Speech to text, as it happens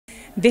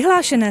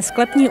Vyhlášené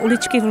sklepní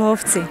uličky v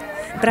Hlohovci.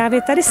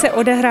 Právě tady se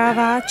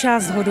odehrává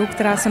část hodů,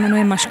 která se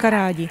jmenuje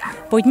Maškarádi.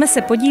 Pojďme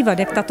se podívat,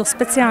 jak tato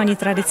speciální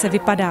tradice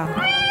vypadá.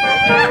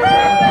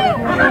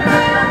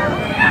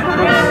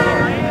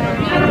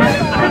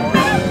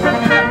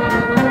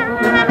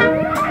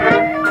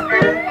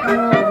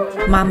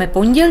 Máme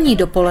pondělní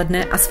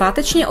dopoledne a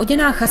svátečně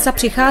oděná chasa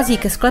přichází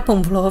ke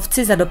sklepům v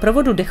Hlohovci za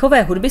doprovodu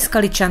dechové hudby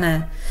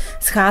Skaličané.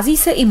 Schází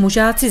se i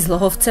mužáci z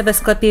Hlohovce ve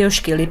sklepě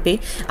Jošky Lipy,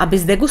 aby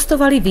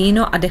zdegustovali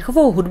víno a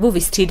dechovou hudbu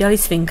vystřídali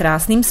svým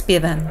krásným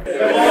zpěvem.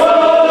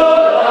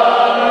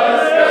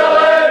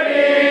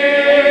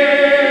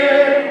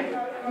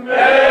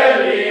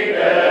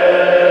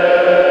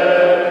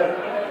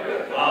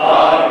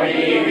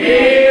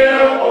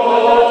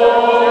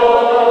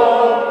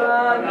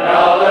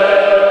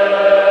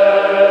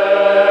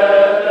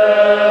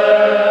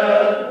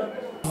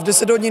 V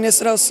 10 hodin je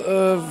sraz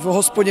v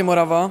hospodě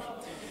Morava,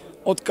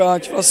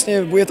 odkud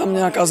vlastně bude tam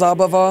nějaká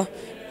zábava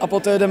a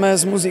poté jdeme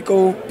s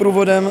muzikou,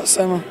 průvodem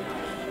sem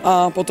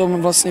a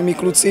potom vlastně my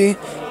kluci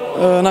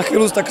na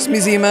chvíli tak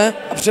zmizíme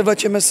a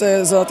převlečeme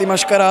se za ty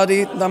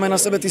maškarády, dáme na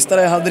sebe ty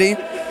staré hadry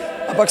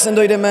a pak sem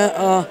dojdeme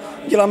a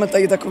děláme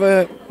tady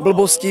takové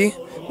blbosti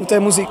u té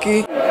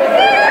muziky.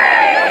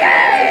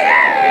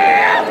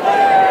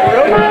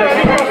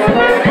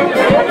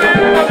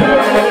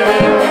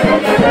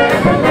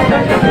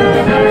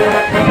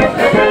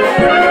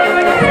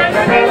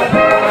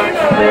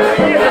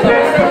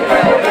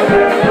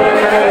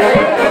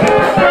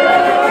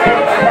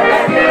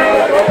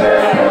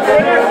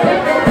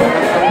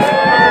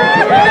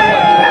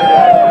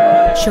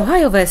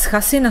 Šohajové z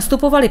chasy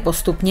nastupovali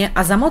postupně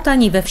a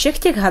zamotaní ve všech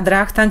těch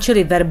hadrách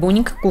tančili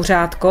verbuňk,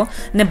 kuřátko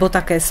nebo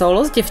také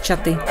solo s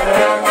děvčaty.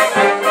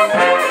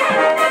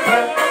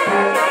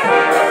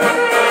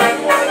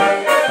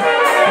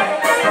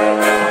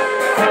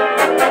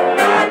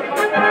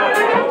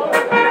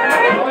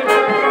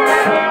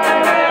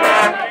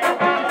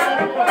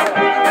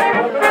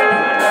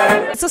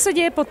 Co se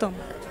děje potom?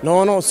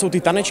 No, jsou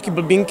ty tanečky,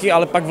 blbinky,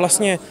 ale pak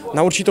vlastně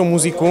na určitou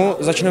muziku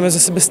začneme ze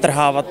sebe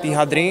strhávat ty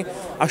hadry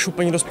až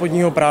úplně do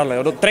spodního prádla.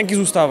 Jo. Trenky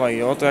zůstávají,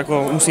 jo, to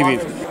jako musí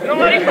být.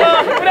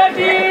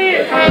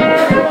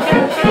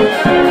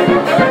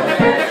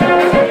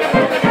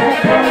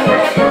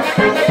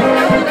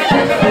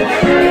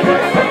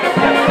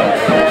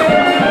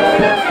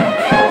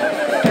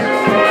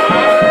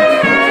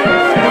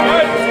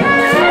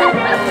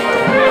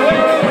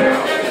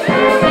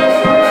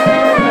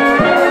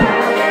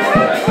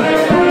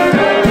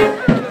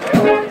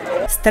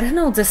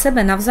 Strhnout ze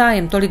sebe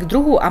navzájem tolik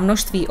druhů a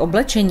množství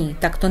oblečení,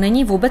 tak to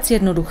není vůbec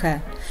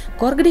jednoduché.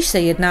 Kor když se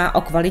jedná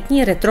o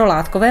kvalitní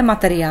retrolátkové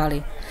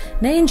materiály.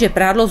 Nejenže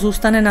prádlo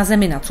zůstane na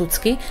zemi na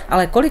cucky,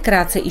 ale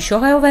kolikrát se i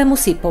šohajové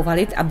musí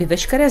povalit, aby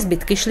veškeré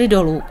zbytky šly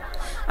dolů.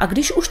 A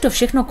když už to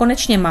všechno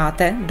konečně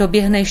máte,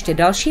 doběhne ještě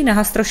další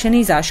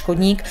nahastrošený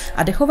záškodník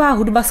a dechová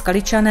hudba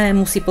Skaličané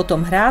musí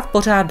potom hrát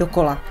pořád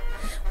dokola.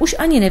 Už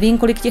ani nevím,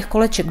 kolik těch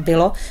koleček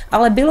bylo,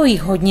 ale bylo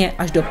jich hodně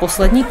až do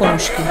poslední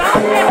ponožky.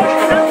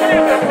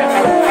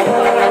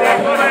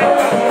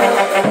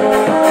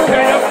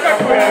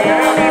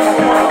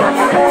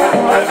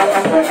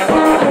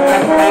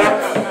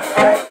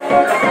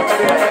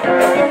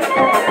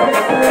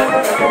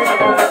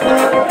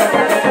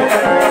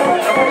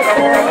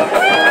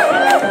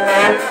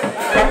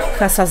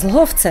 Chasa z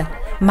Hlohovce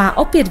má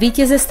opět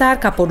vítěze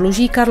stárka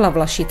podluží Karla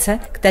Vlašice,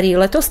 který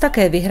letos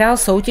také vyhrál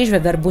soutěž ve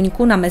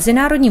Verbuňku na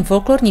Mezinárodním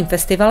folklorním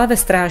festivale ve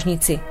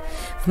Strážnici.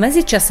 V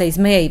mezičase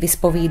jsme jej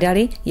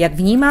vyspovídali, jak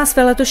vnímá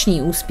své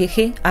letošní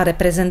úspěchy a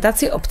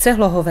reprezentaci obce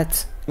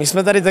Hlohovec. My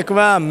jsme tady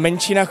taková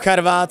menšina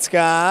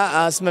chorvátská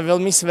a jsme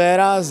velmi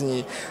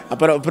svérázní. A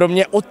pro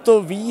mě o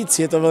to víc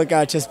je to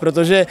velká čest,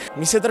 protože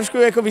my se trošku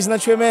jako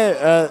vyznačujeme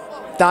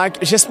tak,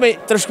 že jsme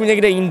trošku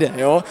někde jinde,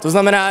 jo? To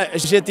znamená,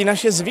 že ty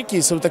naše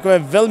zvyky jsou takové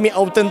velmi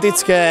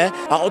autentické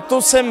a o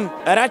to jsem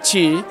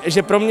radši,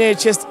 že pro mě je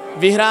čest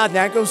vyhrát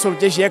nějakou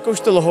soutěž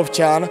jakožto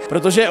Hlohovčan,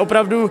 protože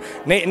opravdu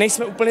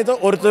nejsme úplně to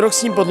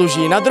ortodoxní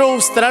podluží. Na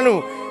druhou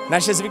stranu,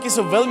 naše zvyky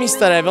jsou velmi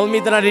staré,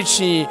 velmi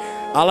tradiční,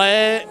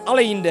 ale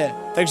jinde.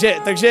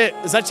 Takže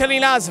začali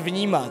nás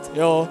vnímat,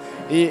 jo,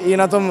 i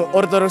na tom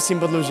ortodoxním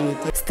podluží.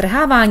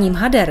 Strháváním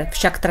hader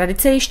však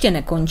tradice ještě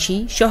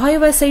nekončí,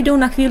 šohajové se jdou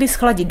na chvíli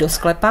schladit do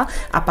sklepa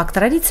a pak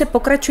tradice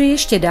pokračuje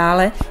ještě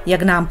dále,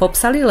 jak nám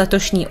popsali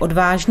letošní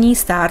odvážní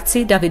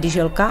stárci David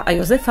Žilka a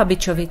Josef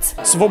Fabičovic.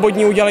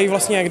 Svobodní udělají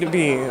vlastně jak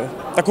kdyby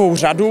takovou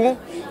řadu,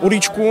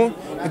 uličku,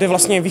 kde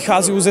vlastně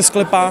vychází ze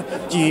sklepa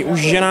ti už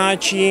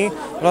ženáči,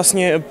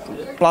 vlastně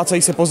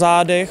plácají se po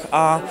zádech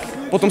a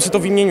potom se to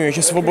vyměňuje,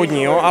 že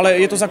svobodní, jo? Ale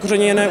je to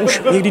zakořeněné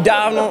už někdy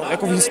dávno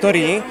jako v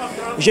historii,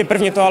 že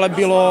prvně to ale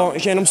bylo,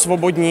 že jenom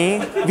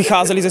svobodní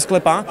vycházeli ze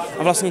sklepa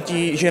a vlastně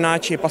ti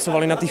ženáči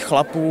pasovali na těch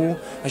chlapů,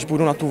 až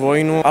budou na tu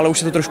vojnu, ale už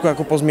se to trošku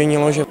jako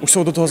pozměnilo, že už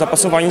jsou do toho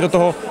zapasování, do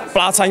toho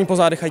plácání po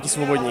zádech a ti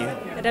svobodní.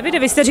 Davide,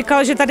 vy jste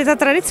říkal, že tady ta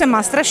tradice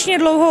má strašně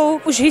dlouhou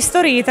už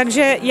historii,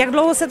 takže jak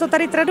dlouho se to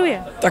tady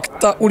traduje? Tak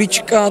ta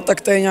ulička,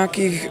 tak to je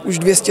nějakých už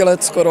 200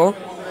 let skoro.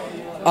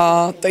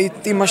 A tady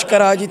ty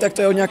Maškarádi, tak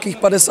to je od nějakých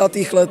 50.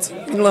 let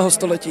minulého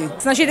století.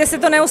 Snažíte se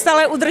to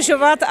neustále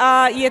udržovat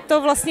a je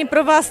to vlastně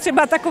pro vás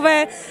třeba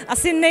takové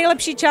asi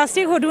nejlepší část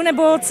těch hodů,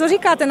 nebo co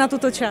říkáte na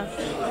tuto část?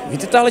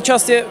 Víte, tahle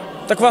část je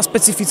taková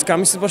specifická,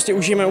 my si prostě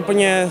užijeme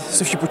úplně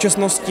se vší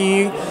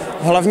počestností,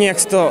 hlavně jak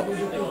si to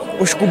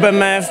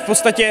oškubeme, v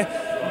podstatě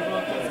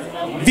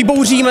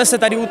vybouříme se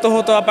tady u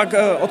tohoto a pak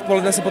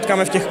odpoledne se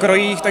potkáme v těch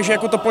krojích, takže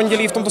jako to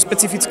pondělí v tomto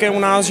specifické u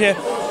nás, že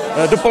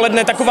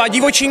dopoledne taková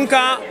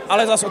divočinka,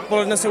 ale zase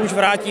odpoledne se už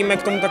vrátíme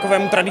k tomu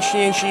takovému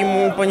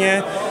tradičnějšímu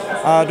úplně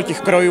a do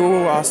těch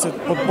krojů a se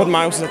pod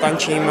májou se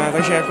zatančíme,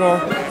 takže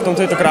jako v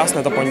tomto je to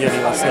krásné to pondělí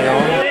vlastně,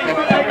 jo.